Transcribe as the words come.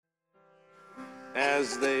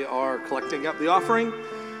as they are collecting up the offering.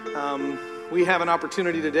 We have an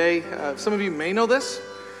opportunity today. Some of you may know this,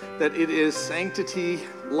 that it is Sanctity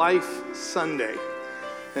Life Sunday.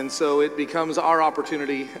 And so it becomes our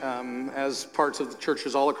opportunity as parts of the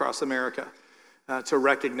churches all across America to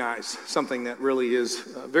recognize something that really is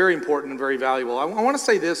very important and very valuable. I want to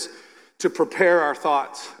say this to prepare our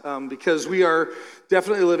thoughts because we are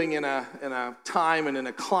definitely living in a time and in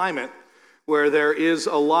a climate where there is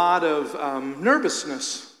a lot of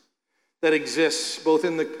nervousness that exists both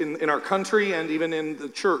in our country and even in the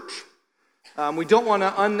church. We don't want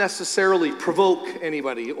to unnecessarily provoke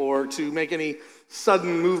anybody or to make any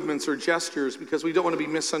sudden movements or gestures because we don't want to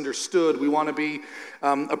be misunderstood. We want to be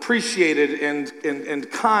appreciated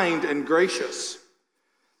and kind and gracious.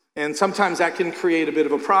 And sometimes that can create a bit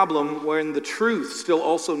of a problem when the truth still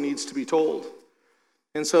also needs to be told.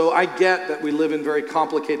 And so I get that we live in very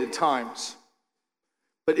complicated times.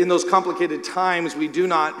 But in those complicated times, we do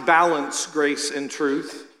not balance grace and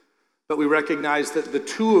truth, but we recognize that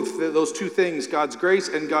those two things, God's grace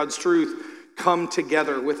and God's truth, come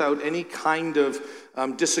together without any kind of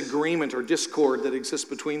disagreement or discord that exists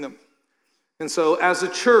between them. And so as a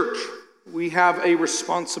church, we have a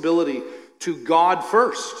responsibility to God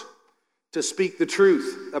first, to speak the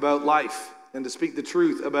truth about life and to speak the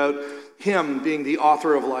truth about Him being the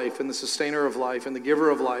author of life and the sustainer of life and the giver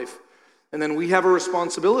of life. And then we have a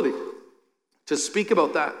responsibility to speak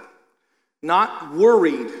about that, not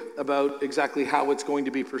worried about exactly how it's going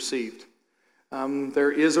to be perceived.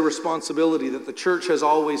 There is a responsibility that the church has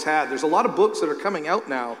always had. There's a lot of books that are coming out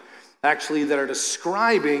now, actually, that are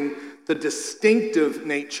describing the distinctive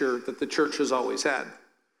nature that the church has always had.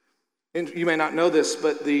 And you may not know this,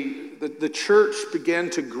 but the church began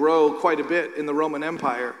to grow quite a bit in the Roman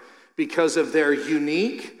Empire because of their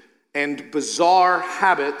unique and bizarre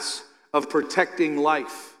habits of protecting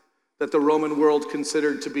life that the Roman world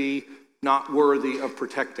considered to be not worthy of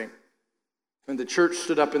protecting. And the church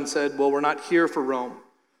stood up and said, well, we're not here for Rome.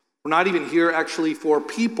 We're not even here actually for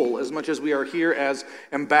people as much as we are here as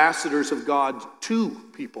ambassadors of God to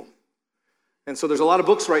people. And so there's a lot of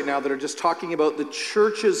books right now that are just talking about the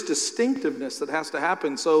church's distinctiveness that has to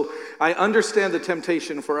happen. So I understand the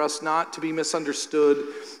temptation for us not to be misunderstood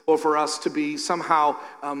or for us to be somehow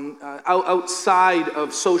outside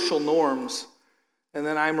of social norms. And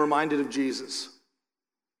then I'm reminded of Jesus,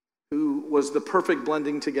 who was the perfect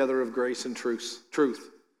blending together of grace and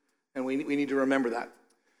truth. And we need to remember that.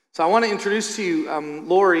 So I want to introduce to you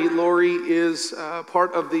Lori. Lori is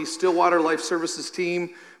part of the Stillwater Life Services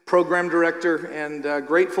team, program director, and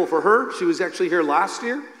grateful for her. She was actually here last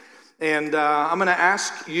year. And I'm going to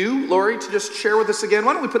ask you, Lori, to just share with us again.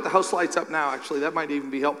 Why don't we put the house lights up now, actually? That might even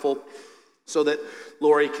be helpful so that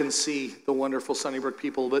Lori can see the wonderful Sunnybrook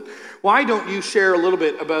people. But why don't you share a little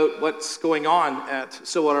bit about what's going on at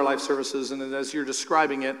Stillwater Life Services? And as you're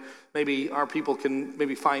describing it, maybe our people can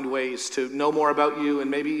maybe find ways to know more about you and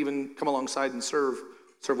maybe even come alongside and serve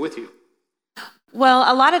with you. Well,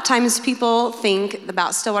 a lot of times people think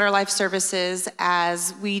about Stillwater Life Services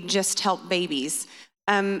as we just help babies.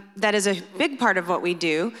 That is a big part of what we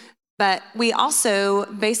do, but we also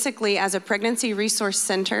basically, as a pregnancy resource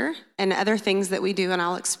center and other things that we do, and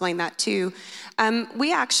I'll explain that too,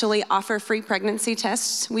 we actually offer free pregnancy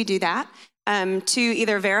tests. We do that to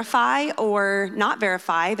either verify or not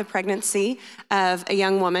verify the pregnancy of a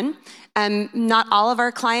young woman. Not all of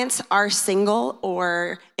our clients are single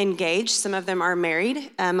or engaged. Some of them are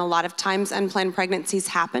married. A lot of times unplanned pregnancies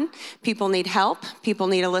happen. People need help. People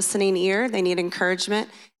need a listening ear. They need encouragement,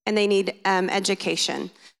 and they need education.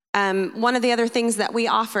 One of the other things that we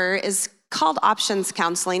offer is called options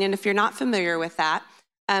counseling, and if you're not familiar with that,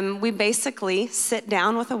 we basically sit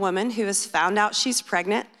down with a woman who has found out she's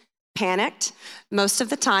pregnant, panicked. Most of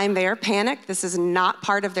the time they are panicked. This is not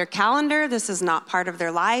part of their calendar. This is not part of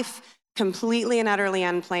their life. Completely and utterly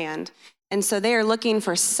unplanned. And so they are looking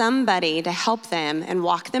for somebody to help them and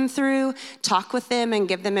walk them through, talk with them, and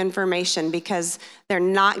give them information because they're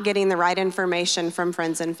not getting the right information from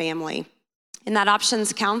friends and family. In that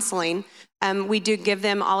options counseling, we do give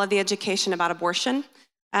them all of the education about abortion.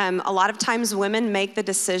 A lot of times women make the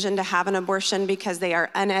decision to have an abortion because they are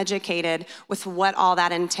uneducated with what all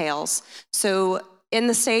that entails. So in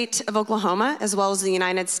the state of Oklahoma, as well as the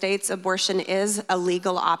United States, abortion is a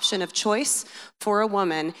legal option of choice for a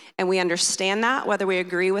woman, and we understand that, whether we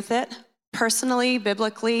agree with it personally,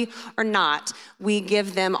 biblically, or not. We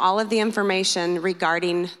give them all of the information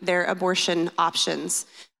regarding their abortion options.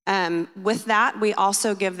 With that, we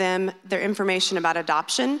also give them their information about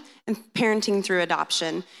adoption and parenting through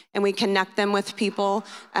adoption. And we connect them with people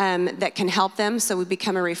that can help them, so we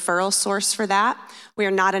become a referral source for that. We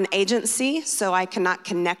are not an agency, so I cannot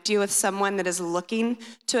connect you with someone that is looking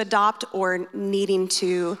to adopt or needing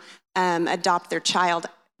to adopt their child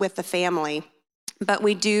with the family. But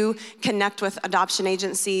we do connect with adoption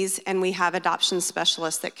agencies, and we have adoption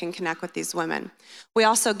specialists that can connect with these women. We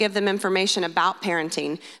also give them information about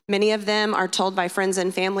parenting. Many of them are told by friends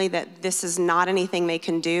and family that this is not anything they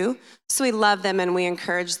can do, so we love them and we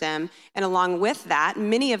encourage them. And along with that,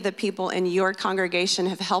 many of the people in your congregation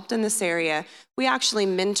have helped in this area. We actually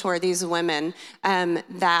mentor these women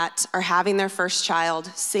that are having their first child,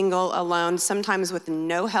 single, alone, sometimes with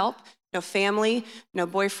no help, no family, no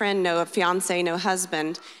boyfriend, no fiance, no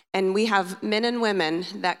husband. And we have men and women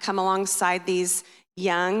that come alongside these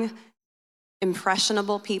young,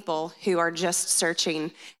 impressionable people who are just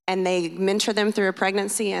searching, and they mentor them through a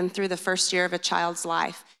pregnancy and through the first year of a child's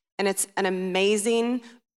life. And it's an amazing,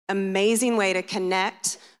 amazing way to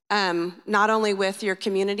connect, not only with your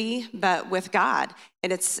community, but with God.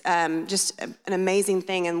 And it's just an amazing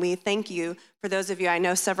thing. And we thank you for those of you, I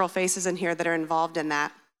know several faces in here that are involved in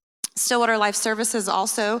that. Stillwater Life Services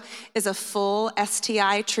also is a full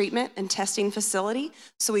STI treatment and testing facility.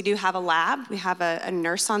 So we do have a lab, we have a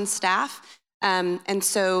nurse on staff. And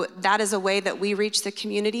so that is a way that we reach the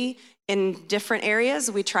community in different areas.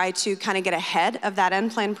 We try to kind of get ahead of that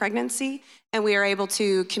unplanned pregnancy, and we are able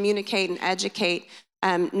to communicate and educate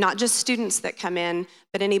not just students that come in,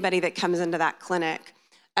 but anybody that comes into that clinic.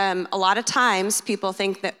 A lot of times people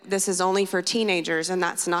think that this is only for teenagers, and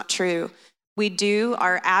that's not true.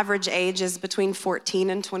 Our average age is between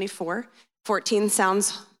 14 and 24. 14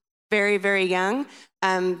 sounds very, very young,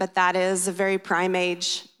 but that is a very prime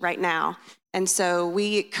age right now. And so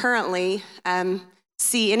we currently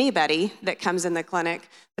see anybody that comes in the clinic,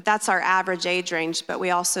 but that's our average age range. But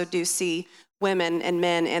we also do see women and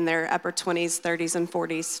men in their upper 20s, 30s, and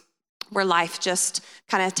 40s, where life just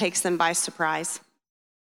kind of takes them by surprise.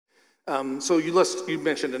 So you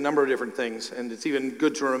mentioned a number of different things, and it's even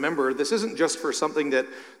good to remember this isn't just for something that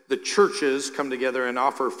the churches come together and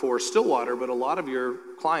offer for Stillwater, but a lot of your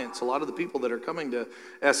clients, a lot of the people that are coming to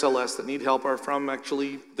SLS that need help are from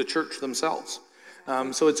actually the church themselves.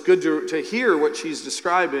 So it's good to hear what she's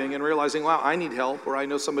describing and realizing, wow, I need help, or I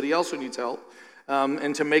know somebody else who needs help.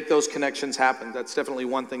 And to make those connections happen. That's definitely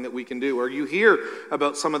one thing that we can do. Or you hear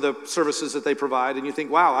about some of the services that they provide and you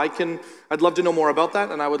think, wow, I'd love to know more about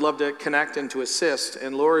that, and I would love to connect and to assist.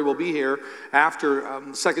 And Lori will be here after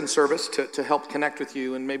second service to help connect with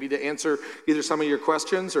you and maybe to answer either some of your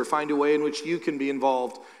questions or find a way in which you can be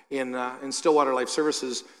involved in Stillwater Life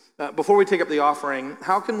Services. Before we take up the offering,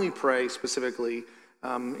 how can we pray specifically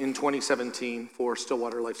in 2017 for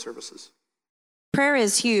Stillwater Life Services? Prayer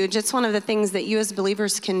is huge. It's one of the things that you as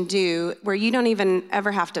believers can do where you don't even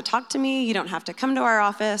ever have to talk to me. You don't have to come to our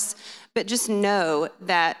office, but just know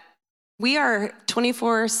that we are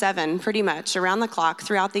 24/7 pretty much around the clock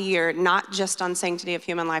throughout the year, not just on Sanctity of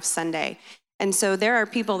Human Life Sunday. And so there are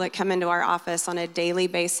people that come into our office on a daily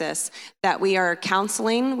basis that we are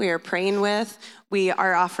counseling, we are praying with, we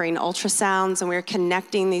are offering ultrasounds, and we're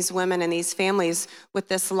connecting these women and these families with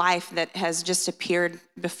this life that has just appeared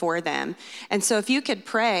before them. And so if you could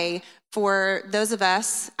pray for those of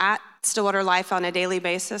us at Stillwater Life on a daily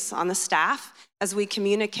basis on the staff as we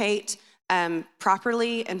communicate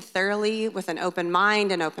properly and thoroughly with an open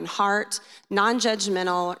mind and open heart,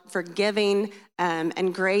 non-judgmental, forgiving,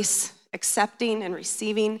 and grace, accepting and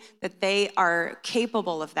receiving, that they are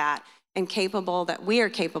capable of that and capable that we are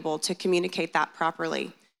capable to communicate that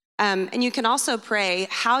properly. And you can also pray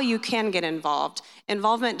how you can get involved.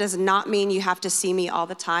 Involvement does not mean you have to see me all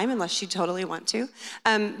the time unless you totally want to.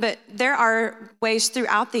 But there are ways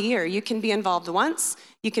throughout the year. You can be involved once,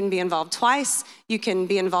 you can be involved twice, you can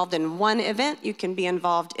be involved in one event, you can be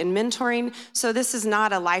involved in mentoring. So this is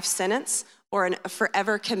not a life sentence or a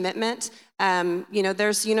forever commitment.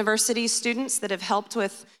 There's university students that have helped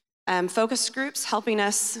with focus groups, helping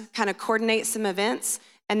us kind of coordinate some events,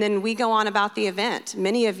 and then we go on about the event.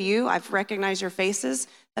 Many of you, I've recognized your faces,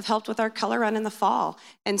 have helped with our color run in the fall.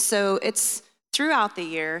 And so it's throughout the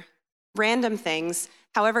year, random things.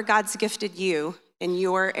 However God's gifted you in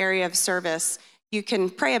your area of service, you can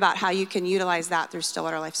pray about how you can utilize that through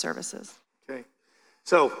Stillwater Life Services. Okay,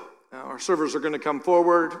 so our servers are going to come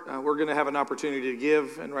forward. We're going to have an opportunity to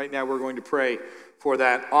give, and right now we're going to pray for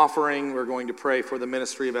that offering. We're going to pray for the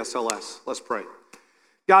ministry of SLS. Let's pray.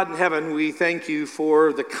 God in heaven, we thank you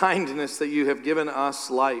for the kindness that you have given us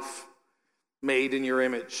life made in your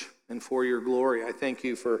image. and for your glory. I thank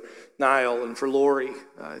you for Niall and for Lori.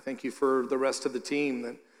 I thank you for the rest of the team,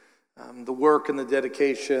 that the work and the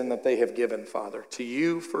dedication that they have given, Father, to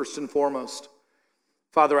you first and foremost.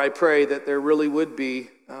 Father, I pray that there really would be,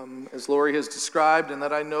 as Lori has described, and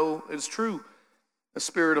that I know is true, a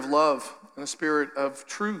spirit of love and a spirit of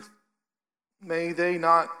truth. May they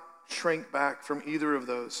not shrink back from either of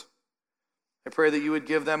those. I pray that you would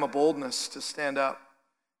give them a boldness to stand up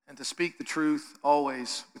and to speak the truth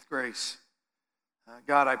always with grace.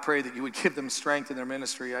 God, I pray that you would give them strength in their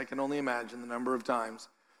ministry. I can only imagine the number of times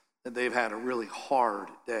that they've had a really hard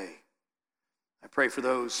day. I pray for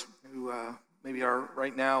those who maybe are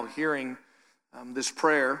right now hearing this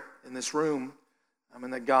prayer in this room,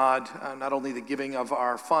 and that God, not only the giving of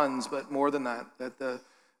our funds, but more than that, that the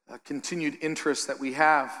continued interest that we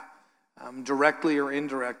have, directly or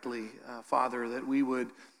indirectly, Father, that we would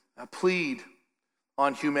plead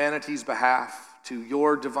on humanity's behalf to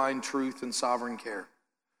your divine truth and sovereign care.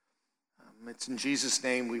 It's in Jesus'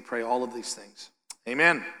 name we pray all of these things.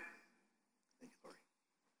 Amen. Thank you,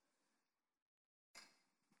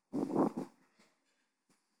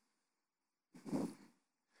 Lord.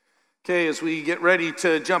 Okay, as we get ready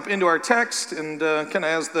to jump into our text, and kind of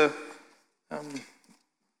as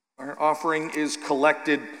our offering is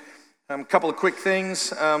collected, a couple of quick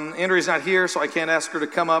things. Andrea's not here, so I can't ask her to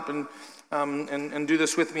come up and do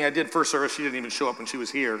this with me. I did first service. She didn't even show up when she was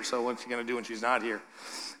here, so what's she going to do when she's not here?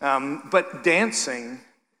 But dancing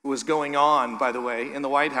was going on, by the way, in the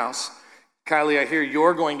White House. Kylie, I hear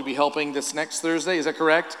you're going to be helping this next Thursday. Is that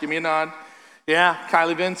correct? Give me a nod. Yeah,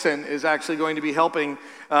 Kylie Vincent is actually going to be helping.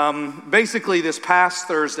 Basically, this past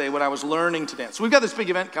Thursday when I was learning to dance. So we've got this big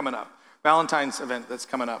event coming up, Valentine's event that's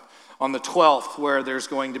coming up on the 12th, where there's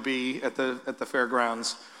going to be at the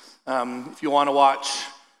fairgrounds. If you want to watch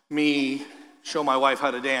me show my wife how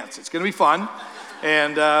to dance, it's going to be fun.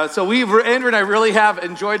 And so Andrew and I really have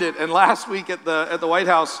enjoyed it. And last week at the White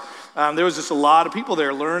House, there was just a lot of people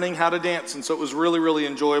there learning how to dance, and so it was really, really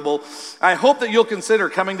enjoyable. I hope that you'll consider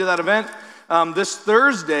coming to that event. This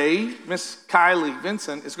Thursday, Miss Kylie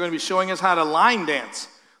Vincent is going to be showing us how to line dance,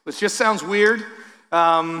 which just sounds weird.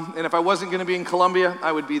 And if I wasn't going to be in Columbia,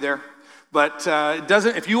 I would be there. But it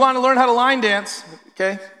doesn't. If you want to learn how to line dance,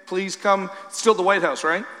 okay, please come. It's still at the White House,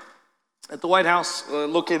 right? At the White House,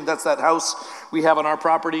 located. That's that house we have on our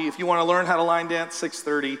property. If you want to learn how to line dance,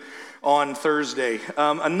 6:30 on Thursday.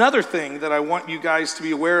 Another thing that I want you guys to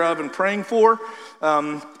be aware of and praying for.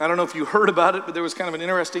 I don't know if you heard about it, but there was kind of an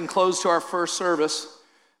interesting close to our first service.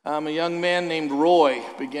 A young man named Roy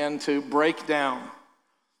began to break down.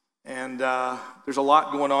 And there's a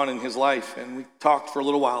lot going on in his life. And we talked for a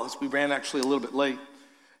little while as we ran actually a little bit late.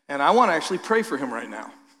 And I want to actually pray for him right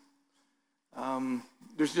now.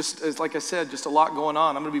 There's just, like I said, just a lot going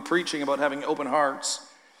on. I'm going to be preaching about having open hearts.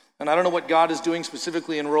 And I don't know what God is doing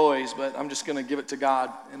specifically in Roy's, but I'm just going to give it to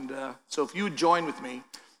God. And so if you would join with me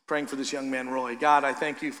praying for this young man, Roy. God, I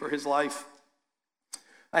thank you for his life.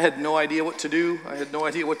 I had no idea what to do. I had no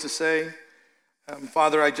idea what to say.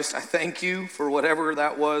 Father, I thank you for whatever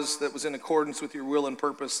that was in accordance with your will and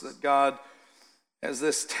purpose, that God, as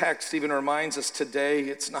this text even reminds us today,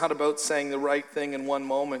 it's not about saying the right thing in one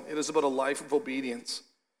moment. It is about a life of obedience.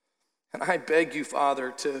 And I beg you,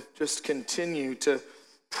 Father, to just continue to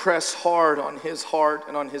press hard on his heart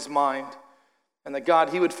and on his mind, and that God,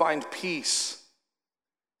 he would find peace,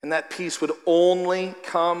 and that peace would only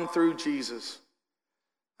come through Jesus.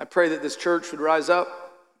 I pray that this church would rise up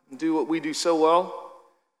and do what we do so well,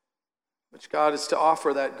 which, God, is to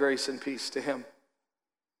offer that grace and peace to him.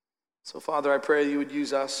 So, Father, I pray you would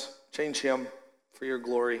use us, change him for your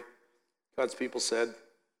glory. God's people said,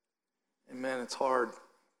 amen. It's hard.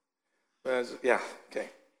 Yeah, okay.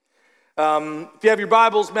 If you have your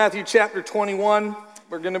Bibles, Matthew chapter 21,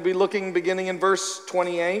 we're going to be looking beginning in verse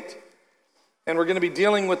 28. And we're going to be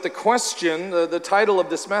dealing with the question, the title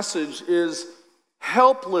of this message is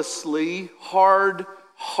Helplessly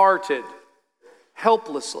Hard-Hearted.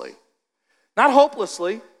 Helplessly. Not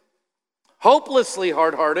hopelessly. Hopelessly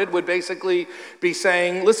hard-hearted would basically be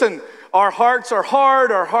saying, listen, our hearts are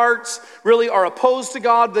hard, our hearts really are opposed to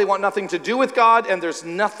God, they want nothing to do with God, and there's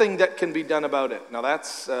nothing that can be done about it. Now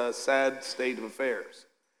that's a sad state of affairs.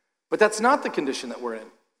 But that's not the condition that we're in.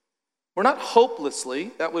 We're not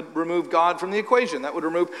hopelessly. That would remove God from the equation. That would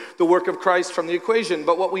remove the work of Christ from the equation.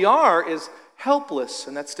 But what we are is helpless,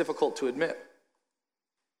 and that's difficult to admit.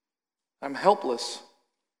 I'm helpless.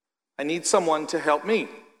 I need someone to help me.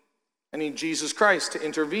 I need Jesus Christ to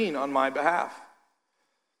intervene on my behalf.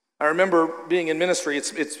 I remember being in ministry.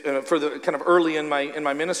 It's for the kind of early in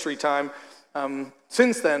my ministry time.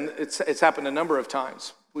 Since then, it's happened a number of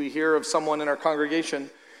times. We hear of someone in our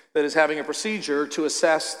congregation that is having a procedure to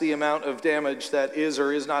assess the amount of damage that is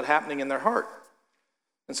or is not happening in their heart.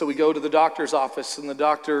 And so we go to the doctor's office, and the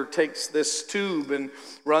doctor takes this tube and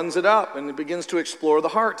runs it up and begins to explore the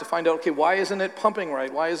heart to find out, okay, why isn't it pumping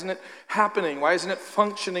right? Why isn't it happening? Why isn't it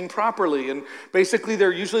functioning properly? And basically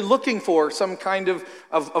they're usually looking for some kind of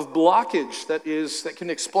blockage that can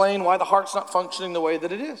explain why the heart's not functioning the way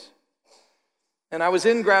that it is. And I was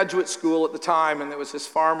in graduate school at the time, and there was this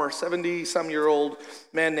farmer, 70-some-year-old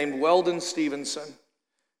man named Weldon Stevenson.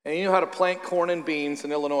 And he knew how to plant corn and beans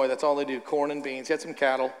in Illinois. That's all they do, corn and beans. He had some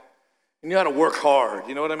cattle. He knew how to work hard.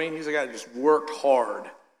 You know what I mean? He's a guy that just worked hard.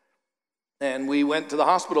 And we went to the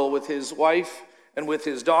hospital with his wife and with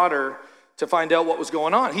his daughter to find out what was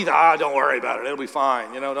going on. He thought, don't worry about it. It'll be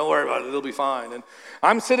fine. Don't worry about it. It'll be fine. And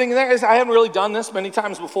I'm sitting there. I haven't really done this many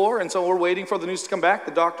times before, and so we're waiting for the news to come back.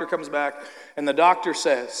 The doctor comes back, and the doctor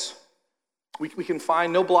says, we can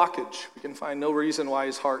find no blockage. We can find no reason why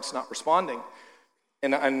his heart's not responding.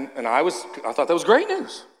 And I thought that was great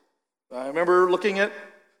news. I remember looking at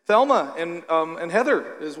Thelma and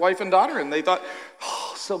Heather, his wife and daughter, and they thought,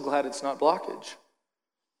 so glad it's not blockage.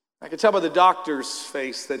 I could tell by the doctor's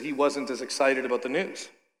face that he wasn't as excited about the news.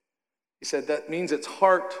 He said, that means it's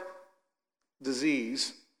heart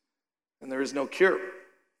disease and there is no cure.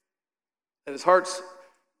 That his heart's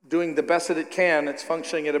doing the best that it can. It's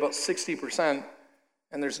functioning at about 60%.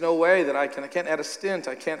 And there's no way that I can't add a stent,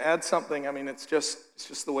 I can't add something. I mean, it's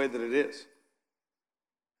just the way that it is.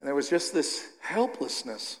 And there was just this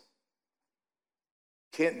helplessness.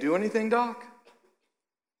 Can't do anything, Doc?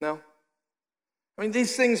 No. I mean,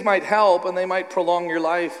 these things might help and they might prolong your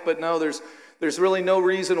life, but no, there's really no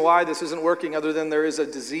reason why this isn't working other than there is a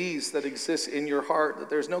disease that exists in your heart that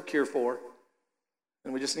there's no cure for.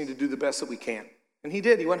 And we just need to do the best that we can. And he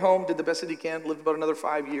did. He went home, did the best that he can, lived about another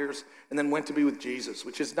 5 years, and then went to be with Jesus,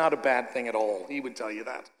 which is not a bad thing at all. He would tell you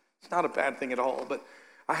that. It's not a bad thing at all. But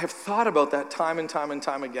I have thought about that time and time and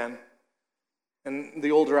time again. And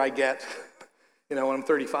the older I get, when I'm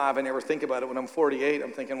 35, I never think about it. When I'm 48,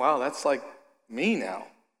 I'm thinking, wow, that's like me now.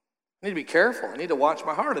 I need to be careful. I need to watch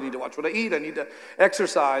my heart. I need to watch what I eat. I need to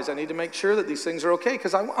exercise. I need to make sure that these things are okay,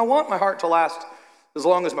 because I want my heart to last as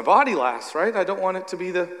long as my body lasts, right? I don't want it to be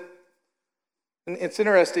And it's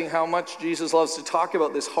interesting how much Jesus loves to talk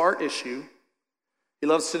about this heart issue. He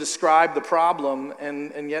loves to describe the problem,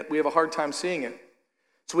 and yet we have a hard time seeing it.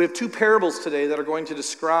 So we have two parables today that are going to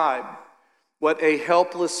describe what a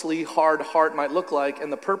helplessly hard heart might look like,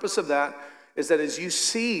 and the purpose of that is that as you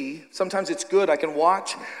see, sometimes it's good. I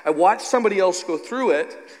watch somebody else go through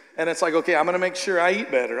it, and it's like, okay, I'm going to make sure I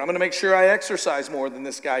eat better. I'm going to make sure I exercise more than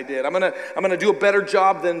this guy did. I'm going to do a better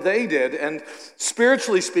job than they did. And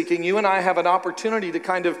spiritually speaking, you and I have an opportunity to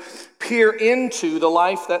kind of peer into the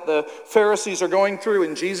life that the Pharisees are going through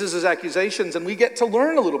and Jesus' accusations, and we get to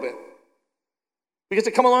learn a little bit. We get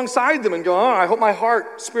to come alongside them and go, I hope my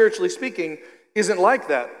heart, spiritually speaking, isn't like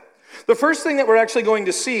that. The first thing that we're actually going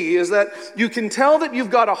to see is that you can tell that you've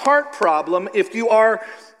got a heart problem if you are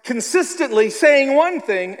consistently saying one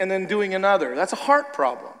thing and then doing another. That's a heart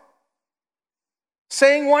problem.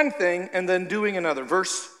 Saying one thing and then doing another.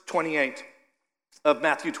 Verse 28 of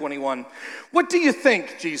Matthew 21. What do you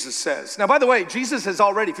think, Jesus says? Now, by the way, Jesus has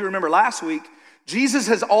already, if you remember last week, Jesus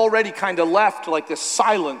has already kind of left like this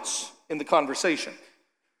silence in the conversation.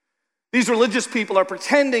 These religious people are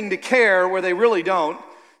pretending to care where they really don't.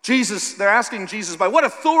 They're asking Jesus, by what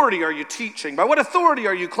authority are you teaching? By what authority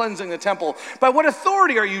are you cleansing the temple? By what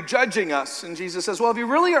authority are you judging us? And Jesus says, well, if you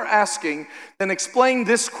really are asking, then explain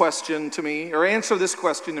this question to me, or answer this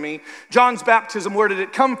question to me. John's baptism, where did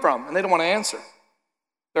it come from? And they don't want to answer.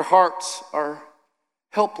 Their hearts are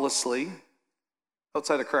helplessly,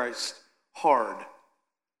 outside of Christ, hard.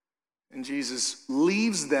 And Jesus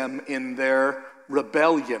leaves them in their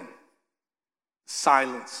rebellion.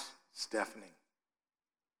 Silence is deafening.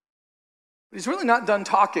 But he's really not done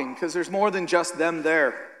talking, because there's more than just them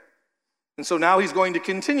there. And so now he's going to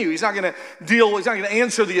continue. He's not going to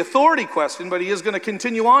answer the authority question, but he is going to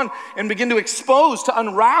continue on and begin to expose, to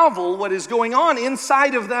unravel what is going on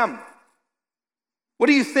inside of them. What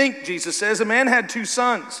do you think, Jesus says? A man had 2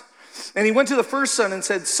 sons. And he went to the first son and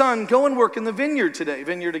said, son, go and work in the vineyard today.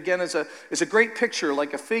 Vineyard, again, is a great picture,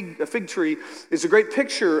 like a fig tree is a great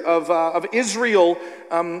picture of Israel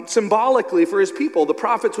symbolically for his people. The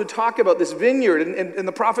prophets would talk about this vineyard, and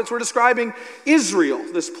the prophets were describing Israel,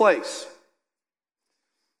 this place.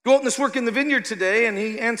 Go out and this work in the vineyard today. And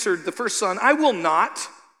he answered the first son, I will not.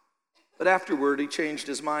 But afterward he changed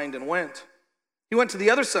his mind and went. He went to the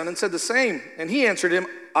other son and said the same. And he answered him,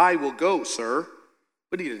 I will go, sir.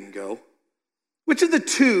 But he didn't go. Which of the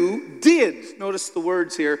two did, notice the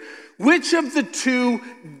words here, which of the two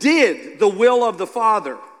did the will of the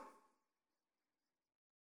Father?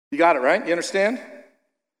 You got it, right? You understand?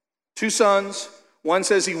 Two sons. One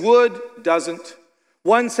says he would, doesn't.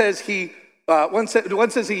 One says he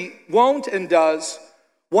won't and does.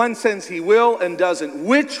 One says he will and doesn't.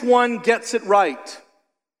 Which one gets it right?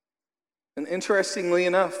 And interestingly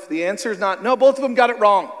enough, the answer is not, no, both of them got it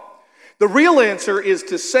wrong. The real answer is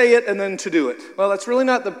to say it and then to do it. Well, that's really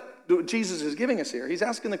not what Jesus is giving us here. He's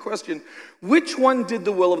asking the question, which one did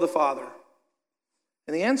the will of the Father?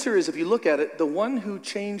 And the answer is, if you look at it, the one who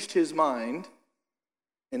changed his mind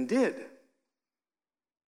and did.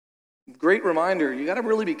 Great reminder, you got to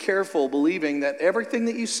really be careful believing that everything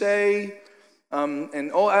that you say,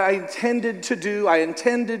 I intended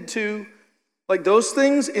to, like those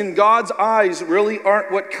things in God's eyes really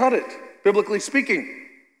aren't what cut it, biblically speaking.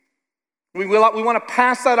 We want to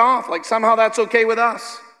pass that off like somehow that's okay with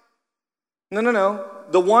us. No.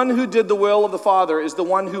 The one who did the will of the Father is the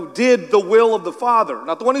one who did the will of the Father.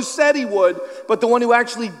 Not the one who said he would, but the one who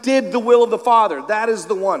actually did the will of the Father. That is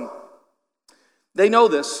the one. They know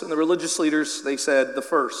this, and the religious leaders, they said, the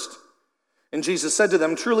first. And Jesus said to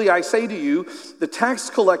them, truly I say to you, the tax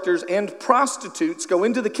collectors and prostitutes go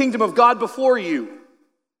into the kingdom of God before you.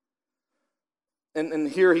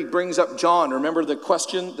 And here he brings up John. Remember the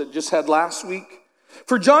question that just had last week?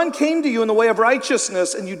 For John came to you in the way of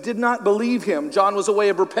righteousness, and you did not believe him. John was a way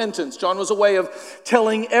of repentance. John was a way of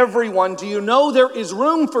telling everyone, do you know there is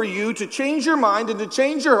room for you to change your mind and to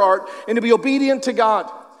change your heart and to be obedient to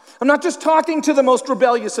God? I'm not just talking to the most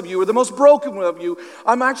rebellious of you or the most broken of you.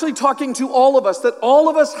 I'm actually talking to all of us, that all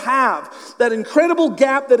of us have that incredible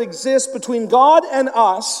gap that exists between God and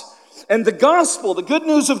us. And the gospel, the good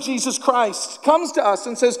news of Jesus Christ, comes to us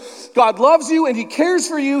and says, God loves you and he cares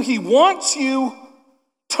for you. He wants you.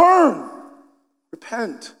 Turn,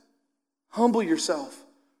 repent, humble yourself,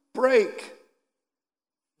 break.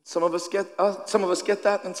 Some of us get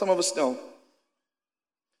that and some of us don't.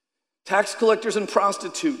 Tax collectors and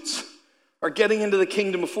prostitutes are getting into the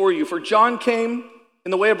kingdom before you. For John came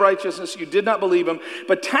in the way of righteousness, you did not believe him,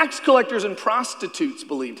 but tax collectors and prostitutes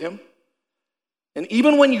believed him. And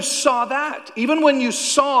even when you saw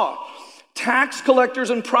tax collectors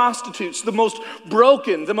and prostitutes, the most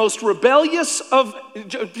broken, the most rebellious of,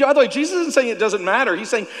 by the way, Jesus isn't saying it doesn't matter. He's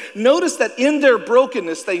saying, notice that in their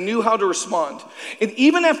brokenness, they knew how to respond. And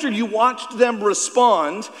even after you watched them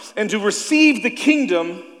respond and to receive the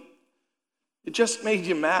kingdom, it just made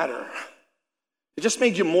you madder. It just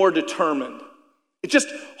made you more determined. It just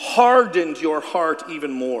hardened your heart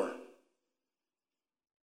even more.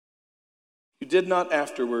 You did not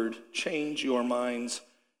afterward change your minds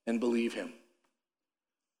and believe him.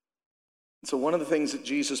 And so one of the things that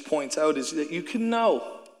Jesus points out is that you can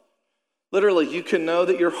know. Literally, you can know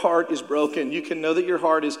that your heart is broken. You can know that your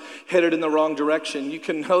heart is headed in the wrong direction. You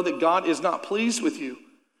can know that God is not pleased with you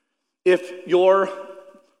if your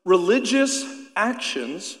religious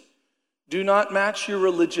actions do not match your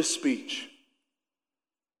religious speech.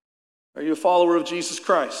 Are you a follower of Jesus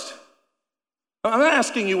Christ? I'm not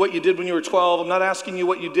asking you what you did when you were 12. I'm not asking you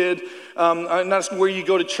what you did. I'm not asking where you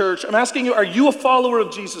go to church. I'm asking you, are you a follower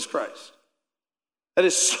of Jesus Christ? That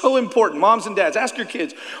is so important. Moms and dads, ask your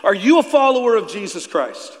kids, are you a follower of Jesus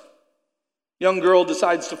Christ? Young girl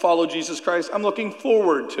decides to follow Jesus Christ. I'm looking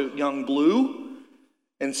forward to young Blue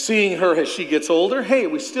and seeing her as she gets older. Hey, are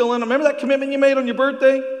we still in? Remember that commitment you made on your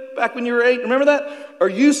birthday back when you were 8? Remember that? Are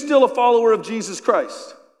you still a follower of Jesus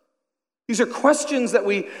Christ? These are questions that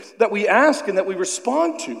we ask and that we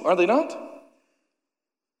respond to, are they not?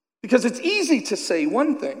 Because it's easy to say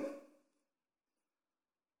one thing.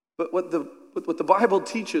 But what the Bible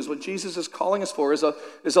teaches, what Jesus is calling us for, is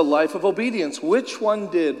a life of obedience. Which one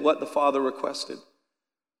did what the Father requested?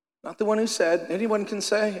 Not the one who said. Anyone can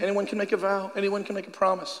say, anyone can make a vow, anyone can make a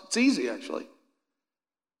promise. It's easy, actually.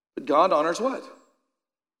 But God honors what?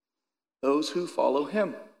 Those who follow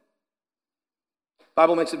him. The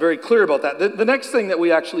Bible makes it very clear about that. The next thing that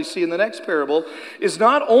we actually see in the next parable is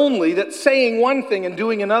not only that saying one thing and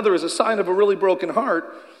doing another is a sign of a really broken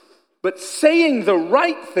heart, but saying the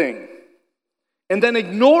right thing and then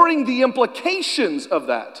ignoring the implications of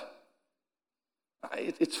that.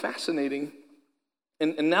 It's fascinating.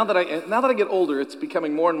 And now that I get older, it's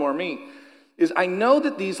becoming more and more me, is I know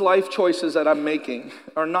that these life choices that I'm making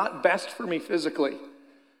are not best for me physically.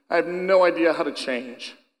 I have no idea how to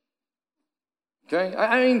change. Okay?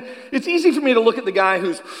 I mean, it's easy for me to look at the guy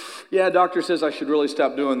who's, yeah, doctor says I should really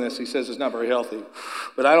stop doing this. He says it's not very healthy,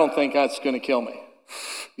 but I don't think that's going to kill me.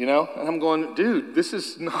 You know? And I'm going, dude, this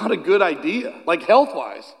is not a good idea, like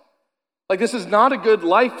health-wise. Like, this is not a good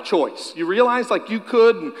life choice. You realize, like, you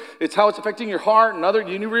could, and it's how it's affecting your heart and other,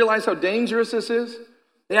 you realize how dangerous this is?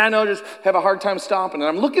 Yeah, I know, just have a hard time stopping. And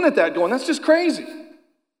I'm looking at that going, that's just crazy.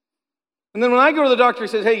 And then when I go to the doctor, he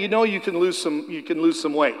says, hey, you can lose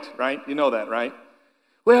some weight, right? You know that, right?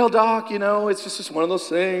 Well, doc, it's just one of those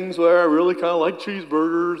things where I really kind of like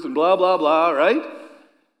cheeseburgers and blah, blah, blah, right?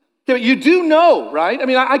 Yeah, but you do know, right? I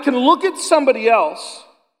mean, I can look at somebody else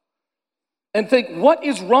and think, what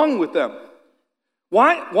is wrong with them?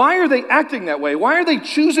 Why are they acting that way? Why are they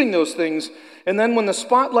choosing those things? And then when the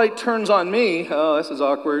spotlight turns on me, oh, this is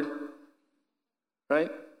awkward, right?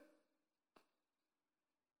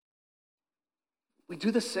 We do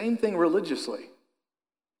the same thing religiously.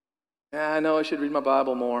 Yeah, I know I should read my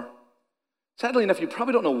Bible more. Sadly enough, you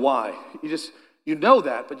probably don't know why. You know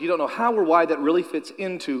that, but you don't know how or why that really fits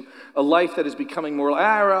into a life that is becoming more,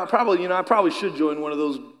 I probably should join one of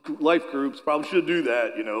those life groups, probably should do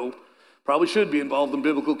that, probably should be involved in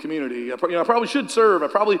biblical community. I probably should serve. I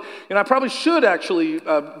probably should actually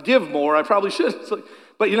give more. I probably should.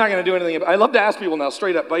 But you're not going to do anything about it. I love to ask people now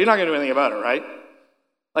straight up, but you're not going to do anything about it, right?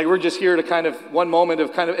 Like, we're just here to kind of one moment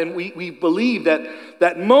of kind of, and we believe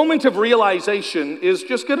that moment of realization is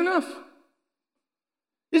just good enough.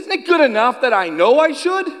 Isn't it good enough that I know I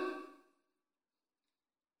should?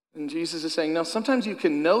 And Jesus is saying, no, sometimes you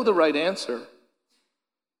can know the right answer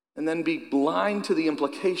and then be blind to the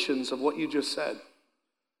implications of what you just said.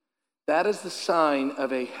 That is the sign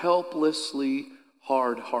of a helplessly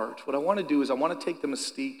hard heart. What I want to do is I want to take the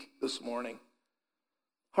mystique this morning.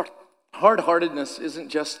 Hard-heartedness isn't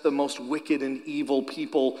just the most wicked and evil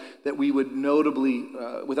people that we would notably,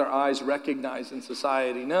 with our eyes, recognize in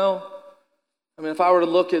society. No. I mean, if I were to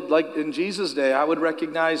look at, like, in Jesus' day, I would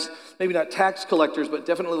recognize maybe not tax collectors, but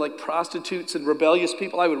definitely like prostitutes and rebellious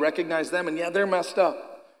people. I would recognize them, and yeah, they're messed up.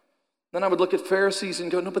 Then I would look at Pharisees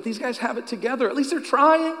and go, no, but these guys have it together. At least they're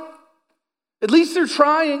trying. At least they're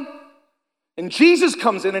trying. And Jesus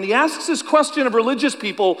comes in and he asks this question of religious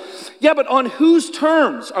people, yeah, but on whose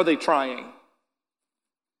terms are they trying?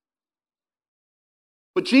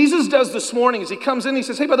 What Jesus does this morning is he comes in and he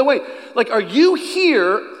says, hey, by the way, like, are you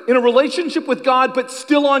here in a relationship with God but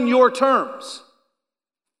still on your terms?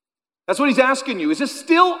 That's what he's asking you. Is this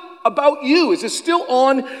still about you? Is this still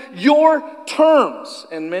on your terms?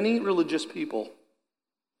 And many religious people,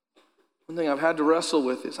 one thing I've had to wrestle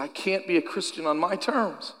with is I can't be a Christian on my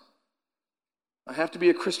terms. I have to be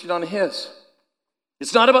a Christian on his.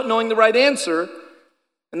 It's not about knowing the right answer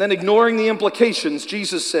and then ignoring the implications.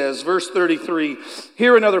 Jesus says, verse 33,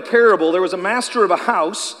 here another parable. There was a master of a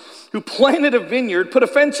house who planted a vineyard, put a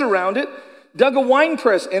fence around it, dug a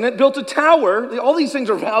winepress in it, built a tower. All these things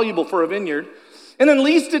are valuable for a vineyard. And then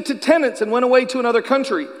leased it to tenants and went away to another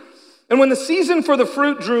country. And when the season for the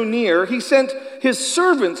fruit drew near, he sent his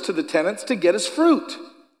servants to the tenants to get his fruit,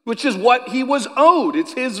 which is what he was owed.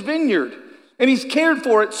 It's his vineyard. And he's cared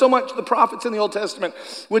for it so much. The prophets in the Old Testament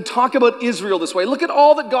would talk about Israel this way. Look at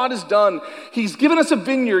all that God has done. He's given us a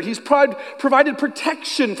vineyard. He's provided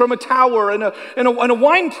protection from a tower and a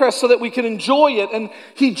wine press so that we can enjoy it. And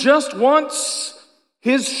he just wants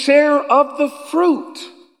his share of the fruit.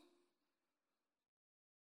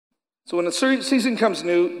 So when the season comes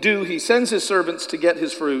due, he sends his servants to get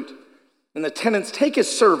his fruit. And the tenants take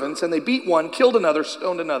his servants and they beat one, killed another,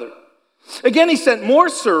 stoned another. Again, he sent more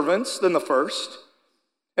servants than the first.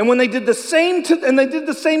 And when they did the same to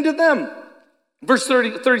them. Verse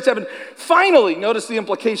 37, finally, notice the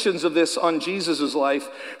implications of this on Jesus' life.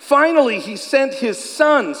 Finally, he sent his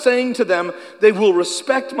son, saying to them, they will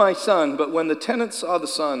respect my son. But when the tenants saw the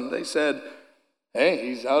son, they said, hey,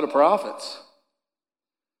 he's out of prophets.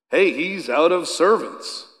 Hey, he's out of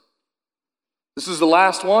servants. This is the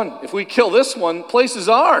last one. If we kill this one, place is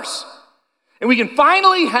ours. And we can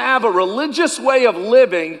finally have a religious way of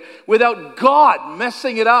living without God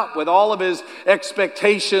messing it up with all of his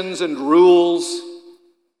expectations and rules.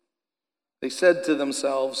 They said to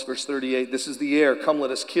themselves, verse 38, this is the heir. Come,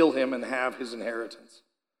 let us kill him and have his inheritance.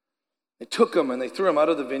 They took him and they threw him out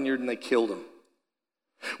of the vineyard and they killed him.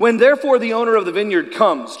 When therefore the owner of the vineyard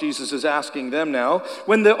comes, Jesus is asking them now,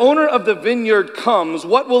 when the owner of the vineyard comes,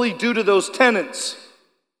 what will he do to those tenants?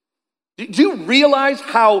 Do you realize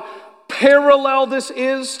how parallel this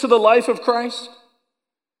is to the life of Christ?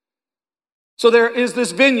 So there is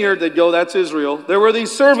this vineyard, they'd go, that's Israel. There were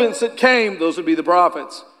these servants that came, those would be the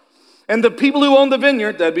prophets. And the people who owned the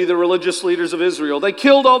vineyard, that'd be the religious leaders of Israel. They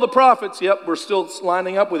killed all the prophets. Yep, we're still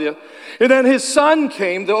lining up with you. And then his son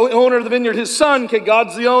came, the owner of the vineyard, his son, okay,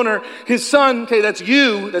 God's the owner. His son, okay, that's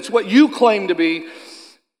you, that's what you claim to be.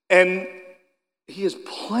 And he is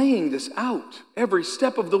playing this out every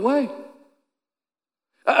step of the way.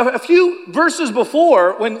 A few verses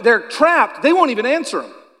before, when they're trapped, they won't even answer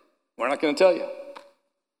him. We're not going to tell you.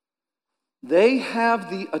 They have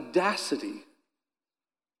the audacity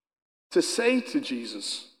to say to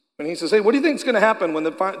Jesus, when he says, hey, what do you think is going to happen when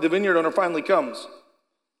the vineyard owner finally comes?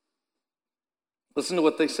 Listen to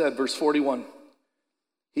what they said, verse 41.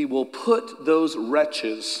 He will put those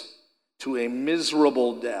wretches to a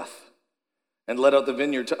miserable death and let out the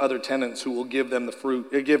vineyard to other tenants who will give him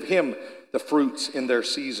the fruits in their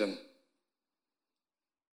season.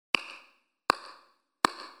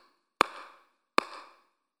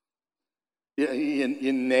 Yeah,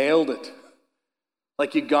 you nailed it.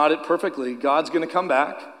 Like you got it perfectly. God's going to come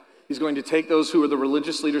back. He's going to take those who were the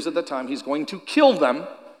religious leaders at the time. He's going to kill them.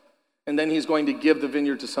 And then he's going to give the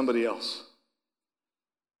vineyard to somebody else.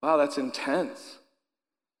 Wow, that's intense.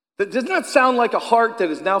 Doesn't that sound like a heart that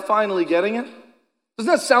is now finally getting it?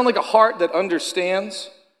 Doesn't that sound like a heart that understands?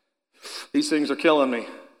 These things are killing me.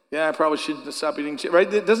 Yeah, I probably should stop eating chicken, right?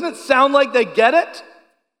 Doesn't it sound like they get it?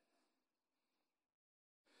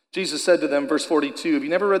 Jesus said to them, verse 42, have you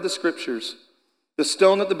never read the scriptures? The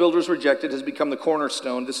stone that the builders rejected has become the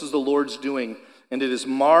cornerstone. This is the Lord's doing, and it is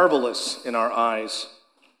marvelous in our eyes.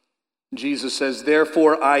 Jesus says,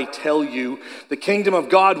 therefore I tell you, the kingdom of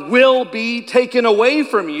God will be taken away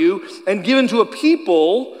from you and given to a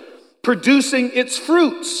people producing its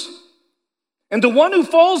fruits. And the one who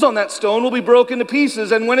falls on that stone will be broken to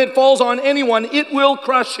pieces, and when it falls on anyone, it will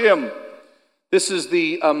crush him. This is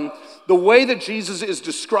the way that Jesus is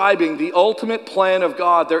describing the ultimate plan of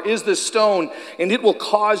God. There is this stone, and it will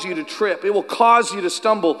cause you to trip. It will cause you to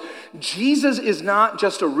stumble. Jesus is not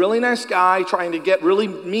just a really nice guy trying to get really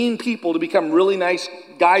mean people to become really nice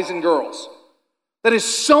guys and girls. That is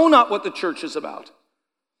so not what the church is about.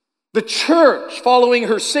 The church, following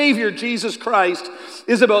her Savior, Jesus Christ,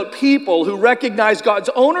 is about people who recognize God's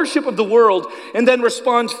ownership of the world and then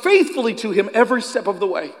respond faithfully to him every step of the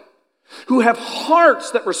way. Who have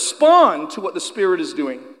hearts that respond to what the Spirit is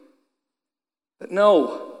doing, that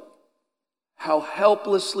know how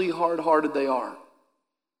helplessly hard-hearted they are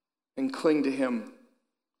and cling to him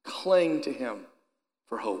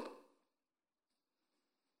for hope.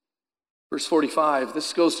 Verse 45,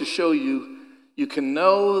 this goes to show you, you can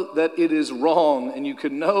know that it is wrong, and you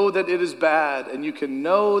can know that it is bad, and you can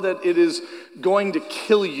know that it is going to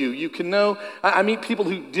kill you. You can know, I meet people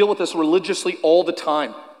who deal with this religiously all the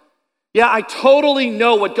time. Yeah, I totally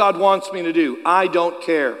know what God wants me to do. I don't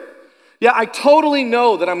care. Yeah, I totally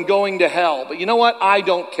know that I'm going to hell, but you know what? I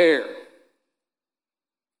don't care.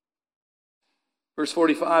 Verse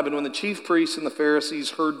 45, and when the chief priests and the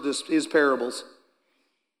Pharisees heard his parables,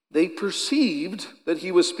 they perceived that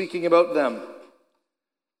he was speaking about them.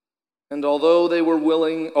 And although they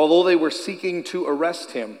were seeking to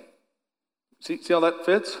arrest him, see how that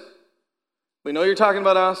fits? We know you're talking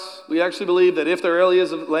about us. We actually believe that if there really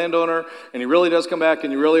is a landowner and he really does come back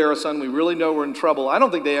and you really are a son, we really know we're in trouble. I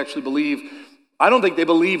don't think they believe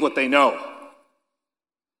what they know.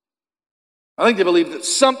 I think they believe that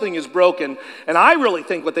something is broken. And I really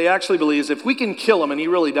think what they actually believe is if we can kill him and he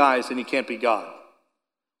really dies, then he can't be God.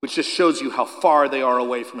 Which just shows you how far they are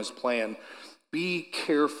away from his plan. Be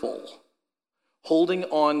careful holding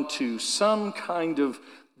on to some kind of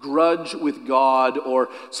grudge with God, or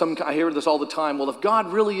I hear this all the time, well, if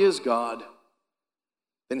God really is God,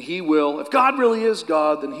 then he will. If God really is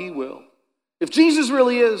God, then he will. If Jesus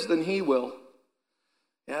really is, then he will.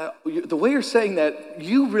 Yeah, the way you're saying that,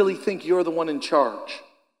 you really think you're the one in charge.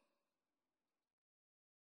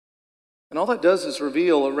 And all that does is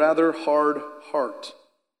reveal a rather hard heart.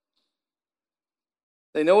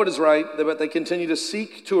 They know it is right, but they continue to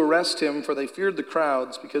seek to arrest him, for they feared the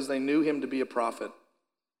crowds because they knew him to be a prophet.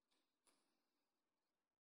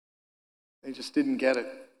 They just didn't get it.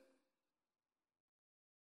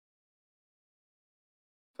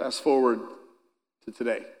 Fast forward to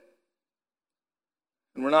today.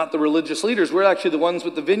 And we're not the religious leaders. We're actually the ones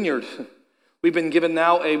with the vineyard. We've been given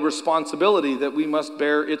now a responsibility that we must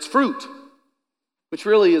bear its fruit, which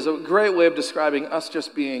really is a great way of describing us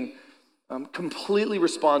just being completely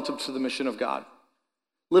responsive to the mission of God.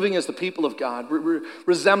 Living as the people of God,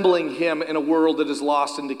 resembling him in a world that is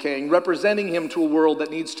lost and decaying, representing him to a world that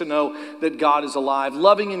needs to know that God is alive,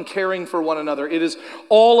 loving and caring for one another. It is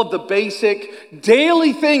all of the basic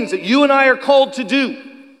daily things that you and I are called to do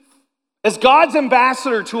as God's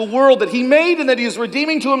ambassador to a world that he made and that he is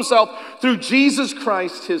redeeming to himself through Jesus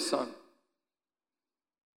Christ, his son.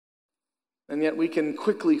 And yet we can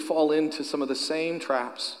quickly fall into some of the same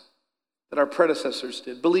traps that our predecessors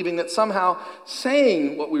did, believing that somehow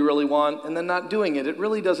saying what we really want and then not doing it, it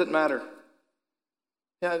really doesn't matter.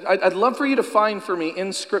 Yeah, I'd love for you to find for me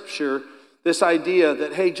in Scripture this idea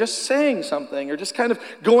that, hey, just saying something or just kind of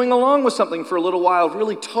going along with something for a little while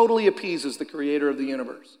really totally appeases the creator of the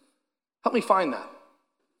universe. Help me find that.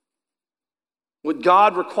 What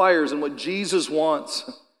God requires and what Jesus wants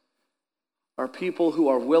are people who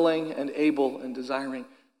are willing and able and desiring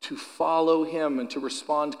to follow him and to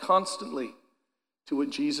respond constantly to what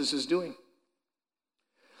Jesus is doing.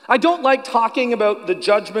 I don't like talking about the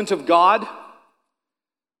judgment of God.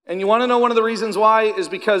 And you want to know one of the reasons why is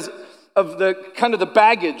because of the kind of the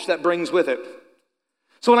baggage that brings with it.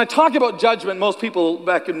 So when I talk about judgment, most people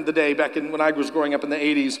back in the day, when I was growing up in the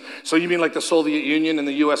 80s, so you mean like the Soviet Union and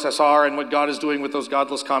the USSR and what God is doing with those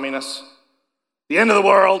godless communists? The end of the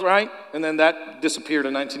world, right? And then that disappeared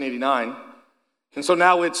in 1989. And so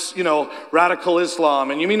now it's, radical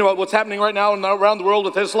Islam. And you mean about what's happening right now around the world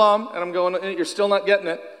with Islam? And I'm going, you're still not getting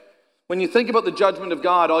it. When you think about the judgment of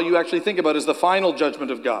God, all you actually think about is the final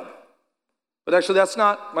judgment of God. But actually, that's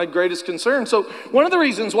not my greatest concern. So one of the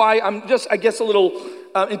reasons why I'm just, I guess, a little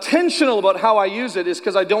intentional about how I use it is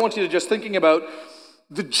because I don't want you to just thinking about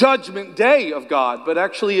the judgment day of God. But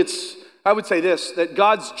actually, I would say this, that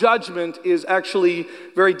God's judgment is actually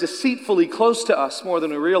very deceitfully close to us more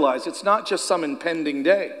than we realize. It's not just some impending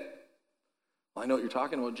day. Well, I know what you're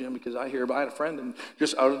talking about, Jim, because I had a friend and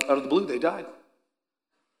just out of the blue, they died.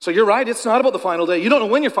 So you're right, it's not about the final day. You don't know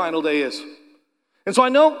when your final day is. And so I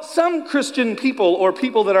know some Christian people or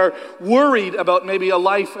people that are worried about maybe a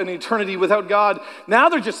life and eternity without God, now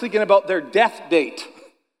they're just thinking about their death date.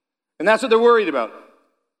 And that's what they're worried about.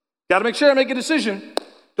 Got to make sure I make a decision.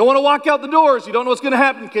 Don't want to walk out the doors. You don't know what's going to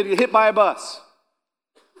happen, kid. You're hit by a bus.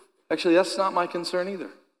 Actually, that's not my concern either.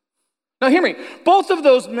 Now hear me. Both of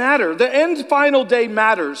those matter. The end final day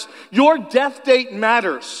matters. Your death date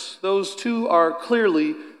matters. Those two are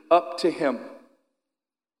clearly up to him.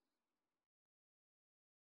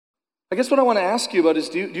 I guess what I want to ask you about is,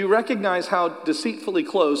 do you recognize how deceitfully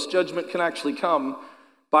close judgment can actually come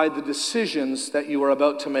by the decisions that you are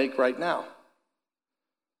about to make right now?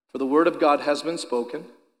 For the word of God has been spoken,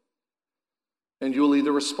 and you will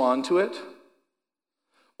either respond to it,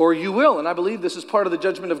 or you will, and I believe this is part of the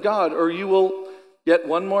judgment of God, or you will yet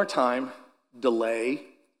one more time delay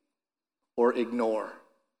or ignore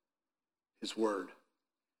his word.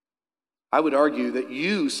 I would argue that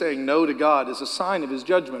you saying no to God is a sign of his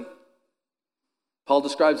judgment. Paul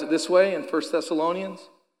describes it this way in 1 Thessalonians,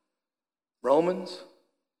 Romans,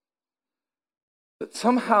 that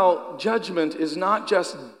somehow judgment is not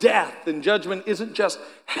just death, and judgment isn't just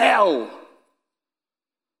hell.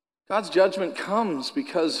 God's judgment comes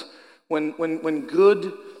because when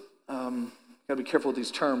good, gotta be careful with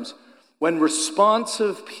these terms, when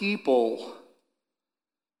responsive people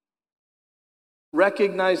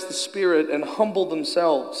recognize the Spirit and humble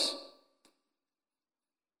themselves,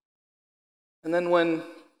 and then when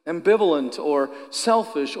ambivalent or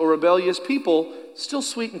selfish or rebellious people, still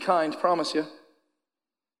sweet and kind, promise you,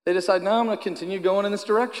 they decide, no, I'm going to continue going in this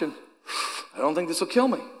direction. I don't think this will kill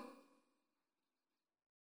me.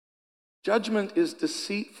 Judgment is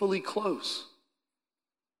deceitfully close.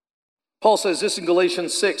 Paul says this in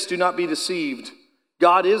Galatians 6, do not be deceived.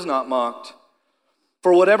 God is not mocked.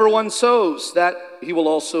 For whatever one sows, that he will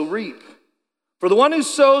also reap. For the one who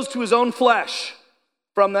sows to his own flesh,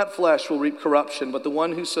 from that flesh will reap corruption, but the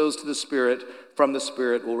one who sows to the Spirit, from the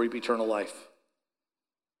Spirit will reap eternal life.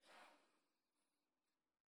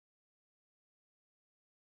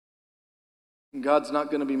 And God's not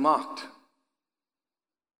going to be mocked.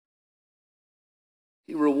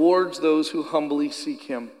 He rewards those who humbly seek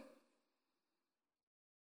him.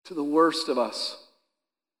 To the worst of us,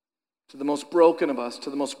 to the most broken of us, to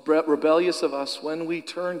the most rebellious of us, when we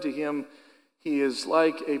turn to him, he is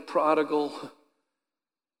like a prodigal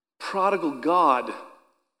God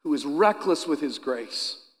who is reckless with his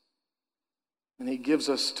grace. And he gives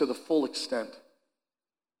us to the full extent.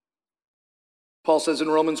 Paul says in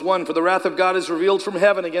Romans 1, for the wrath of God is revealed from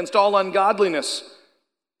heaven against all ungodliness.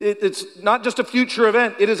 It's not just a future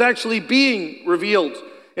event. It is actually being revealed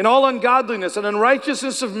in all ungodliness and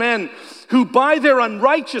unrighteousness of men who by their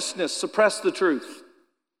unrighteousness suppress the truth.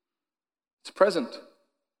 It's present.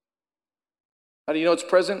 How do you know it's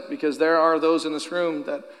present? Because there are those in this room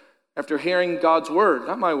that after hearing God's word,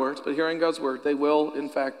 not my words, but hearing God's word, they will, in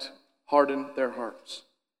fact, harden their hearts.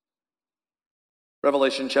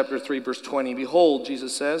 Revelation chapter 3, verse 20, behold,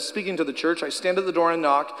 Jesus says, speaking to the church, I stand at the door and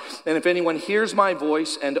knock, and if anyone hears my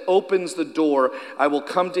voice and opens the door, I will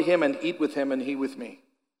come to him and eat with him and he with me.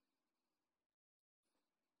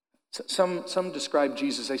 Some describe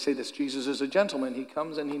Jesus, they say this, Jesus is a gentleman. He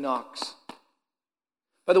comes and he knocks.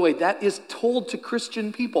 By the way, that is told to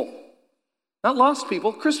Christian people. Not lost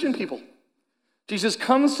people, Christian people. Jesus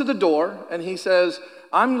comes to the door and he says,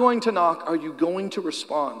 I'm going to knock. Are you going to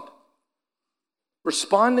respond?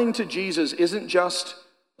 Responding to Jesus isn't just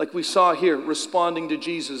like we saw here, responding to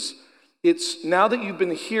Jesus. It's now that you've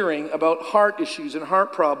been hearing about heart issues and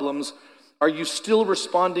heart problems, are you still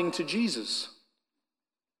responding to Jesus?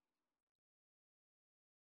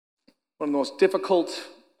 One of the most difficult,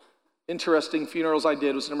 interesting funerals I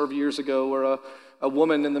did was a number of years ago where a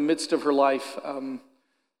woman in the midst of her life,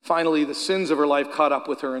 finally the sins of her life caught up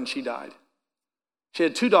with her and she died. She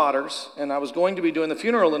had 2 daughters, and I was going to be doing the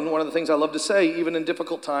funeral, and one of the things I love to say, even in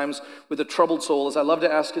difficult times with a troubled soul, is I love to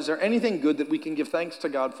ask, is there anything good that we can give thanks to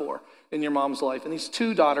God for in your mom's life? And these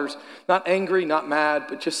 2 daughters, not angry, not mad,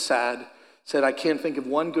 but just sad, said, I can't think of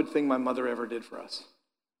one good thing my mother ever did for us.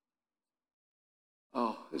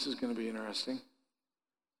 Oh, this is going to be interesting.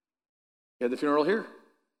 You had the funeral here.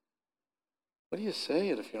 What do you say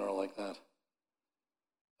at a funeral like that?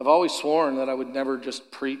 I've always sworn that I would never just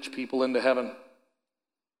preach people into heaven.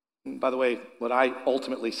 And by the way, what I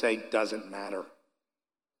ultimately say doesn't matter.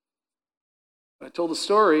 I told the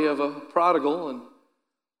story of a prodigal and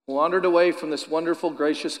wandered away from this wonderful,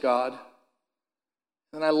 gracious God.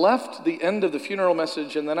 And I left the end of the funeral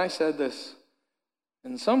message, and then I said this,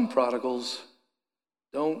 and some prodigals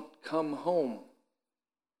don't come home.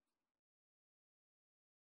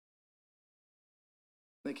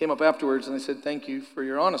 They came up afterwards and they said, thank you for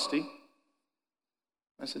your honesty.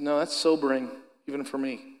 I said, no, that's sobering, even for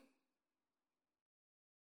me.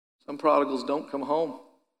 Some prodigals don't come home.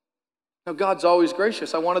 Now, God's always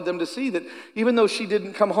gracious. I wanted them to see that even though she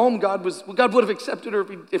didn't come home, God would have accepted her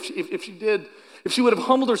if she did. If she would have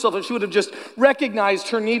humbled herself, if she would have just recognized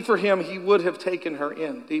her need for him, he would have taken her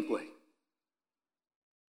in deeply.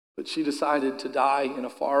 But she decided to die in a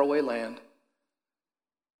faraway land,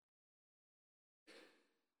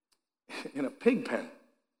 in a pig pen.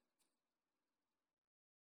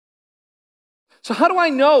 So how do I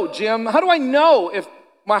know, Jim? How do I know if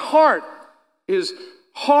my heart is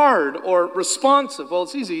hard or responsive? Well,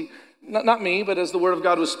 it's easy. Not me, but as the word of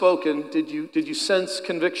God was spoken, did you sense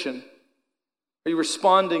conviction? Are you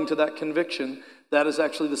responding to that conviction? That is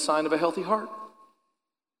actually the sign of a healthy heart.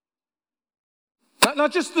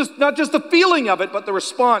 Not just the feeling of it, but the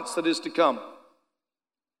response that is to come.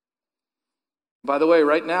 By the way,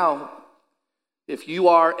 right now, if you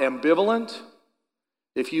are ambivalent,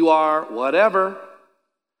 if you are whatever,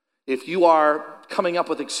 if you are coming up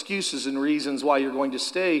with excuses and reasons why you're going to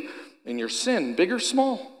stay in your sin, big or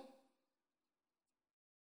small,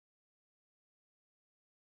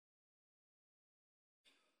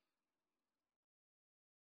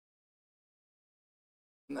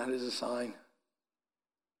 and that is a sign.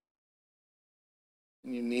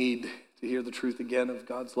 And you need to hear the truth again of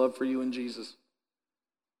God's love for you in Jesus.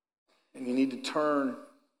 And you need to turn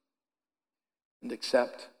and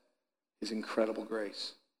accept his incredible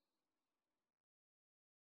grace.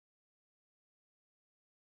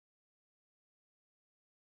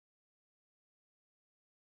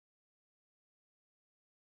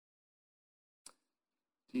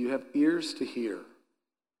 Do you have ears to hear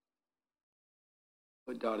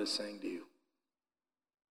what God is saying to you?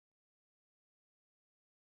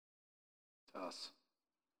 To us.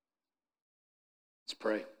 Let's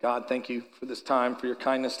pray. God, thank you for this time, for your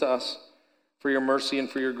kindness to us, for your mercy and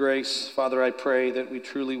for your grace. Father, I pray that we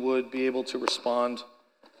truly would be able to respond,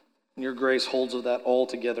 and your grace holds of that all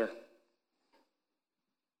together.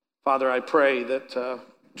 Father, I pray that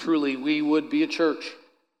truly we would be a church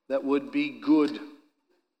that would be good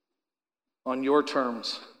on your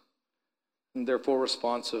terms and therefore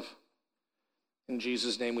responsive. In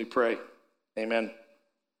Jesus' name we pray. Amen.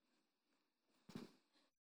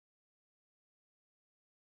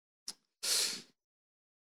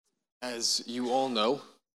 As you all know,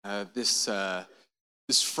 this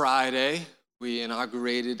Friday we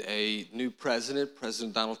inaugurated a new president,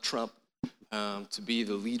 President Donald Trump, to be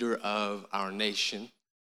the leader of our nation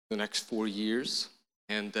for the next 4 years.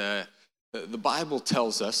 And the Bible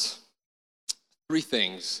tells us 3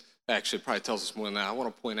 things. Actually, it probably tells us more than that. I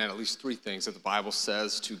want to point out at least 3 things that the Bible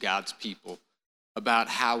says to God's people about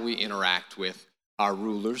how we interact with our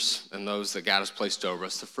rulers and those that God has placed over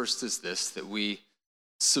us. The first is this, that we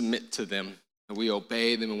submit to them, and we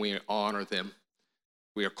obey them, and we honor them.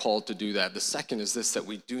 We are called to do that. The second is this, that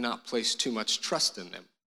we do not place too much trust in them,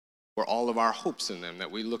 for all of our hopes in them,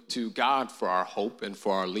 that we look to God for our hope and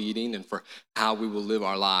for our leading and for how we will live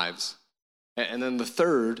our lives. And then the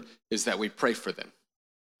third is that we pray for them.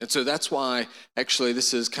 And so that's why, actually,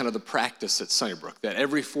 this is kind of the practice at Sunnybrook, that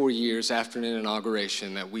every 4 years after an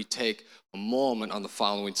inauguration, that we take a moment on the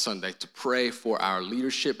following Sunday to pray for our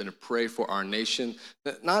leadership and to pray for our nation,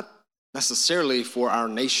 not necessarily for our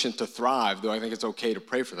nation to thrive, though I think it's okay to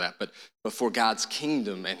pray for that, but for God's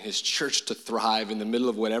kingdom and his church to thrive in the middle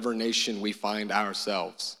of whatever nation we find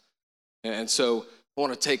ourselves. And so I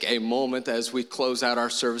want to take a moment as we close out our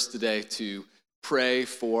service today to pray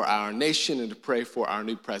for our nation and to pray for our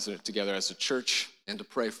new president together as a church and to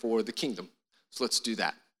pray for the kingdom. So let's do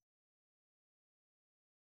that.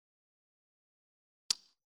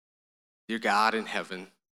 Dear God in heaven,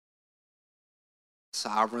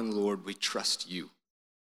 Sovereign Lord, we trust you.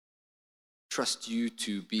 Trust you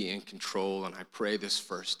to be in control, and I pray this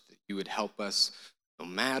first, that you would help us no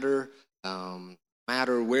matter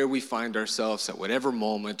where we find ourselves at whatever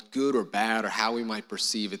moment, good or bad, or how we might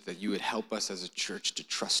perceive it, that you would help us as a church to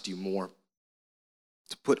trust you more,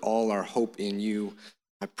 to put all our hope in you.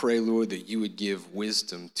 I pray, Lord, that you would give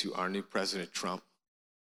wisdom to our new President Trump.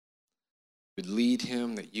 You would lead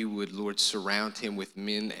him, that you would, Lord, surround him with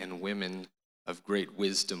men and women of great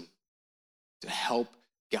wisdom to help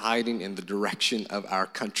guide him in the direction of our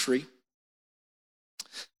country.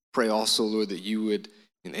 Pray also, Lord, that you would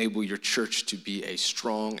enable your church to be a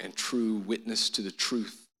strong and true witness to the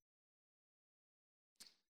truth.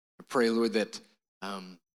 I pray, Lord, that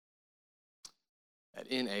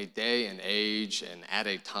in a day and age and at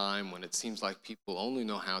a time when it seems like people only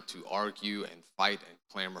know how to argue and fight and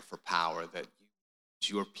clamor for power, that you use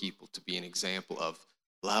your people to be an example of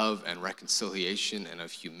love and reconciliation and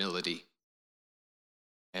of humility.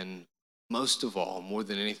 And most of all, more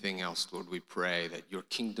than anything else, Lord, we pray that your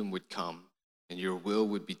kingdom would come and your will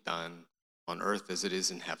would be done on earth as it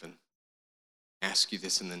is in heaven. I ask you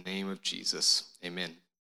this in the name of Jesus. Amen.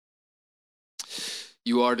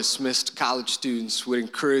 You are dismissed. College students, would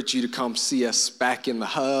encourage you to come see us back in the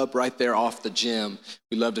hub right there off the gym.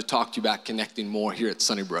 We'd love to talk to you about connecting more here at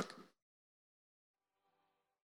Sunnybrook.